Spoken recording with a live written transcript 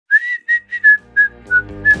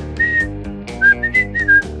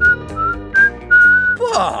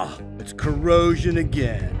corrosion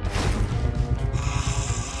again.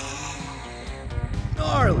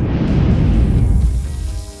 Gnarly.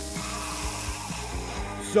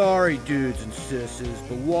 Sorry dudes and sisses,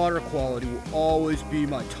 but water quality will always be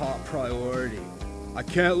my top priority. I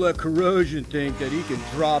can't let corrosion think that he can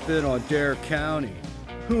drop in on Dare County.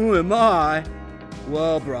 Who am I?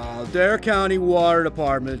 Well, brah, Dare County Water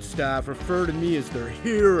Department staff refer to me as their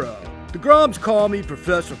hero. The Groms call me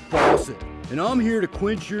Professor Faucet, and I'm here to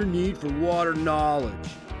quench your need for water knowledge.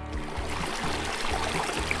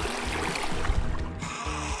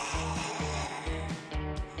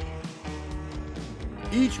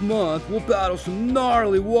 Each month, we'll battle some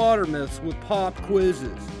gnarly water myths with pop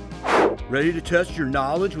quizzes. Ready to test your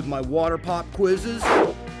knowledge with my water pop quizzes?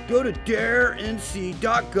 Go to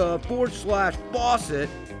DareNC.gov/faucet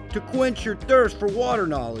to quench your thirst for water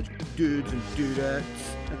knowledge, dudes and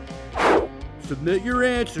dudettes. Submit your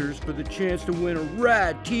answers for the chance to win a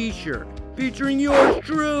rad t-shirt featuring yours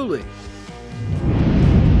truly.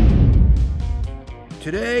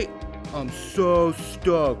 Today, I'm so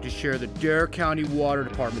stoked to share the Dare County Water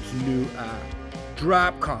Department's new app,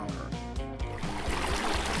 DropCountr.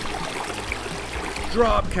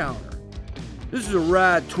 DropCountr. This is a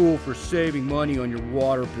rad tool for saving money on your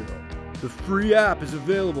water bill. The free app is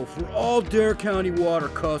available for all Dare County water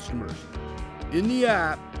customers. In the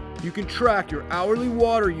app, you can track your hourly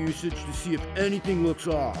water usage to see if anything looks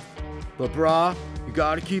off. But brah, you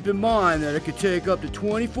gotta keep in mind that it could take up to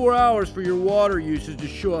 24 hours for your water usage to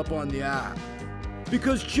show up on the app.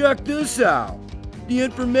 Because check this out, the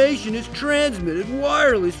information is transmitted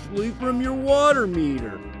wirelessly from your water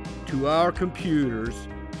meter to our computers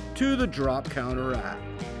to the DropCountr app.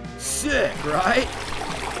 Sick, right?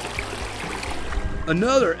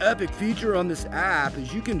 Another epic feature on this app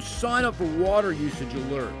is you can sign up for water usage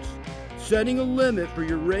alerts. Setting a limit for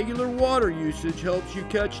your regular water usage helps you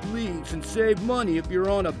catch leaks and save money if you're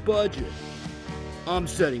on a budget. I'm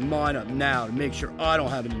setting mine up now to make sure I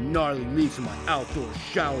don't have any gnarly leaks in my outdoor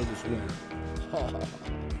shower this winter.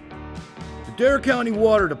 The Dare County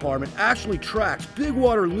Water Department actually tracks big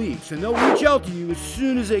water leaks, and they'll reach out to you as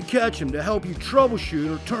soon as they catch them to help you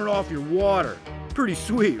troubleshoot or turn off your water. Pretty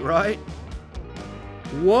sweet, right?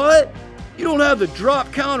 What? You don't have the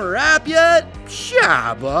DropCountr app yet?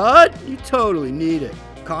 Pshaw, bud. You totally need it.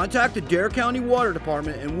 Contact the Dare County Water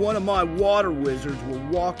Department and one of my water wizards will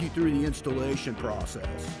walk you through the installation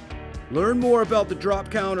process. Learn more about the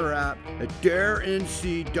DropCountr app at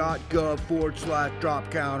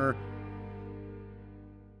DareNC.gov/DropCountr